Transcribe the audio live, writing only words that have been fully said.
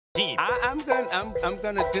team. I'm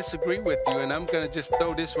gonna disagree with you, and I'm gonna just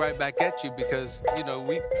throw this right back at you because you know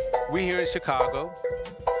we here in Chicago,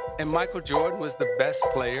 and Michael Jordan was the best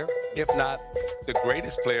player, if not the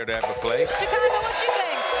greatest player to ever play. Chicago, what you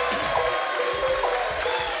think?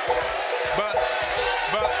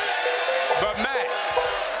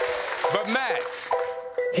 But Max,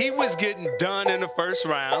 he was getting done in the first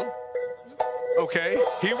round. Okay,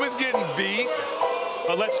 he was getting beat.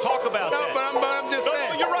 But let's talk about that. But I'm just saying.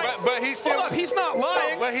 No, you're right. But he still. Hold up, he's not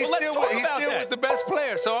lying. But he still was the best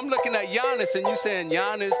player. So I'm looking at Giannis, and you saying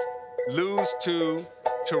Giannis lose to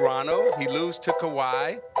Toronto, he lose to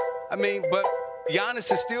Kawhi. I mean, but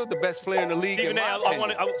Giannis is still the best player in the league. Stephen A.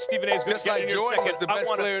 Stephen A. is going just like Jordan was the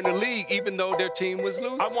best player in the league, even though their team was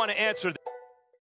losing. I want to answer that.